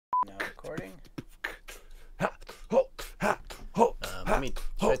Now recording. Should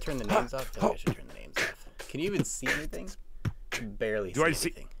I turn the names off? I think I should turn the names off. Can you even see anything? I can barely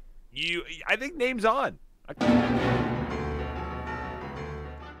see anything. I think name's on.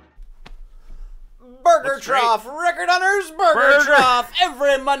 Burger Trough, Record Hunters, Burger Trough,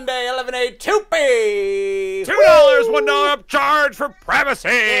 every Monday, 11 a 2p. $2, $1 upcharge for privacy.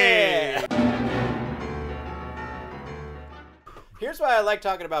 Yeah. Here's why I like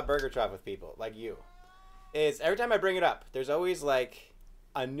talking about Burger Trough with people like you. Is every time I bring it up, there's always like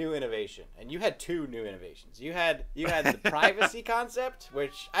a new innovation, and you had two new innovations. You had the privacy concept,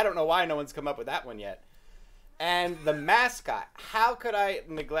 which I don't know why no one's come up with that one yet, and the mascot. How could I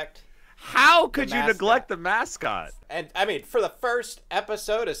neglect? How could you neglect the mascot? And I mean, for the first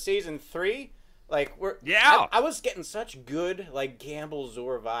episode of season 3, like I was getting such good like Gamble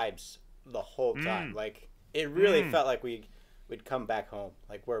Zor vibes the whole time. Like it really felt like we'd come back home.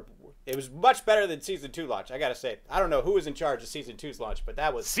 Like it was much better than season 2 launch. I gotta say, I don't know who was in charge of season 2's launch, but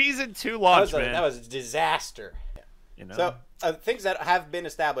that was season 2 launch. That was a disaster. You know? So things that have been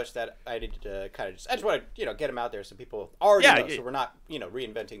established that I need to kind of I just want to get them out there so people already know, so we're not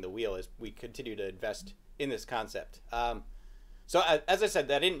reinventing the wheel as we continue to invest in this concept. So as I said,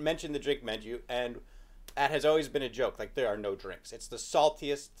 I didn't mention the drink menu, and that has always been a joke. Like there are no drinks. It's the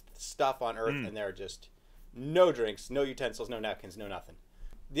saltiest stuff on earth, and there are just no drinks, no utensils, no napkins, no nothing.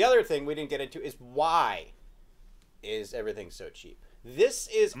 The other thing we didn't get into is why is everything so cheap? This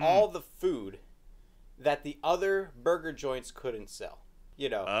is all the food that the other burger joints couldn't sell.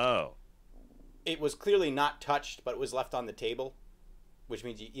 Oh. It was clearly not touched, but it was left on the table, which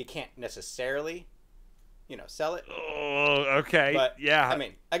means you can't necessarily, sell it. Oh, okay. But, yeah. I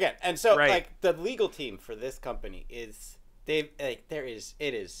mean, again, and so like the legal team for this company is it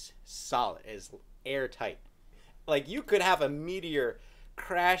is solid, it is airtight. Like you could have a meteor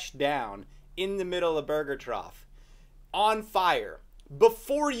crash down in the middle of Burger Trough on fire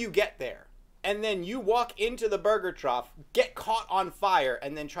before you get there. And then you walk into the Burger Trough, get caught on fire,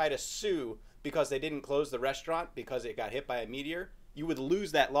 and then try to sue because they didn't close the restaurant because it got hit by a meteor. You would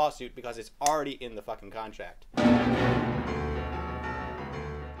lose that lawsuit because it's already in the fucking contract.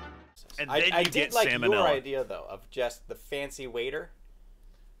 And I did like your idea, though, of just the fancy waiter.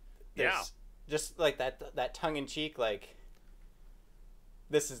 Just like that tongue-in-cheek, like,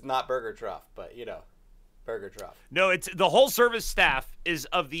 this is not Burger Trough, but, Burger Trough. No, it's the whole service staff is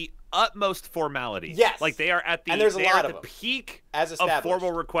of the utmost formality. Yes, like they are at the and there's a lot of them peak as of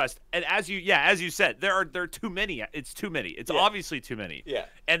formal request. And as you said, there are too many. It's too many. It's obviously too many. Yeah,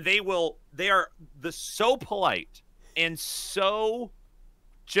 and they are so polite and so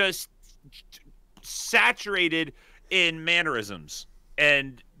just saturated in mannerisms,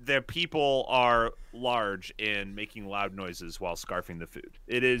 and their people are large and making loud noises while scarfing the food.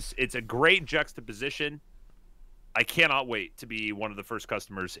 It's a great juxtaposition. I cannot wait to be one of the first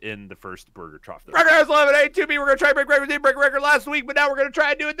customers in the first Burger Trough. Record has 11A2B. We're going to try to break record last week, but now we're going to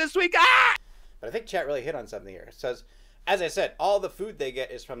try and do it this week. Ah! But I think chat really hit on something here. It says, as I said, all the food they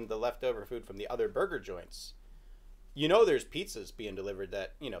get is from the leftover food from the other burger joints. There's pizzas being delivered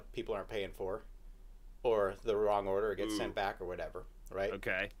that, people aren't paying for, or the wrong order, or gets sent back or whatever, right?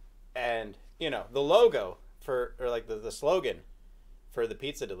 Okay. And, the logo or like the slogan for the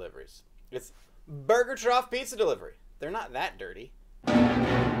pizza deliveries, it's Burger Trough Pizza Delivery. They're not that dirty.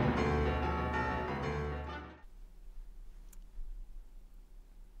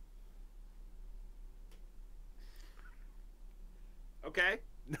 Okay.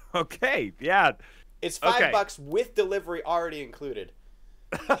 Okay. Yeah. It's $5 with delivery already included.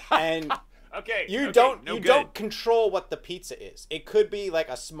 And okay. You don't control what the pizza is. It could be like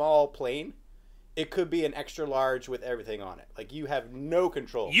a small plain. It could be an extra large with everything on it. Like you have no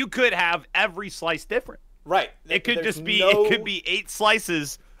control. You could have every slice different. Right. It could just be it could be 8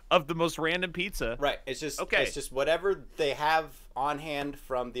 slices of the most random pizza. Right. It's just whatever they have on hand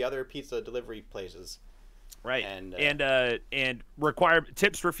from the other pizza delivery places. Right. And require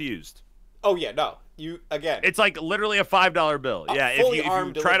tips refused. Oh yeah, no. It's like literally a $5 bill. Yeah, if you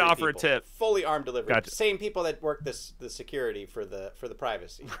try to offer a tip. Fully armed delivery. Gotcha. Same people that work the security for the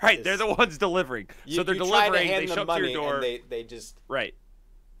privacy. Right, they're the ones delivering. So they're delivering, they show up to your door. And they just Right.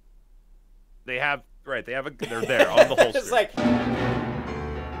 They're there on the holster. It's like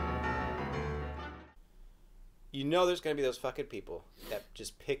there's gonna be those fucking people that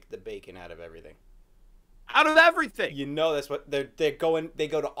just pick the bacon out of everything. Out of everything. That's what they're going. They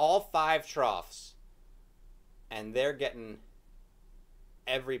go to all 5 troughs, and they're getting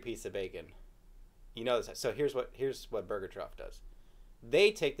every piece of bacon. This. So here's what Burger Trough does.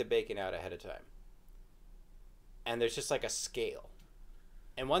 They take the bacon out ahead of time, and there's just like a scale,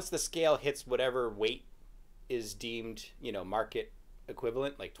 And once the scale hits whatever weight is deemed, you know, market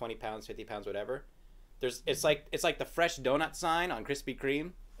equivalent, like 20 pounds, 50 pounds, whatever, it's like the fresh donut sign on Krispy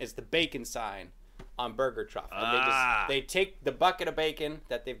Kreme. It's the bacon sign on Burger Trough. And they take the bucket of bacon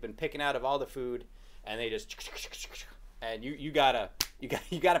that they've been picking out of all the food, and they just, and you gotta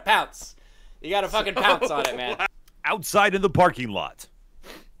pounce. You gotta fucking pounce on it, man. Outside in the parking lot,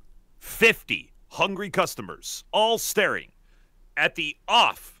 50 hungry customers, all staring at the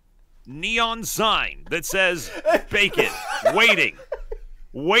off neon sign that says bacon, waiting,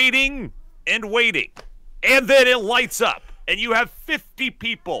 and waiting. And then it lights up, and you have 50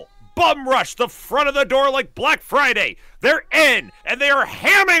 people bum rush the front of the door like Black Friday. They're in, and they are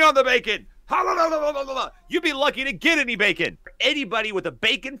hamming on the bacon. You'd be lucky to get any bacon. Anybody with a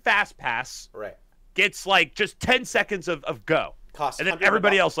bacon fast pass gets like just 10 seconds of go. Costs and then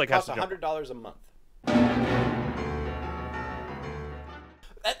everybody else like has to jump. $100 a month.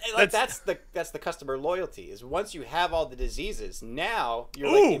 That's the customer loyalty. Is once you have all the diseases, now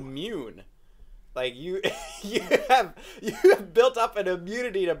you're like immune. Like you have built up an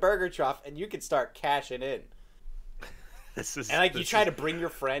immunity to Burger Trough, and you can start cashing in. You try to bring your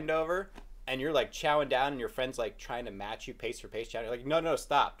friend over, and you're like chowing down, and your friend's like trying to match you pace for pace. Chowing. You're like, no,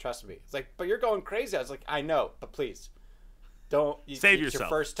 stop, trust me. It's like, but you're going crazy. I was like, I know, but please, don't. Save yourself. It's your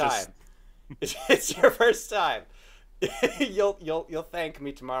first time. It's your first time. You'll thank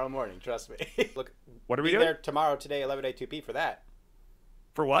me tomorrow morning. Trust me. Look, what are we doing? There tomorrow, today, 11A2P for that.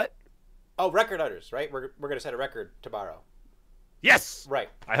 For what? Oh, record utters, right? We're gonna set a record tomorrow. Yes. Right.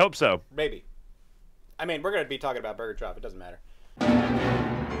 I hope so. Maybe. I mean, we're gonna be talking about Burger Trough. It doesn't matter.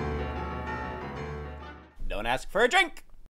 Don't ask for a drink.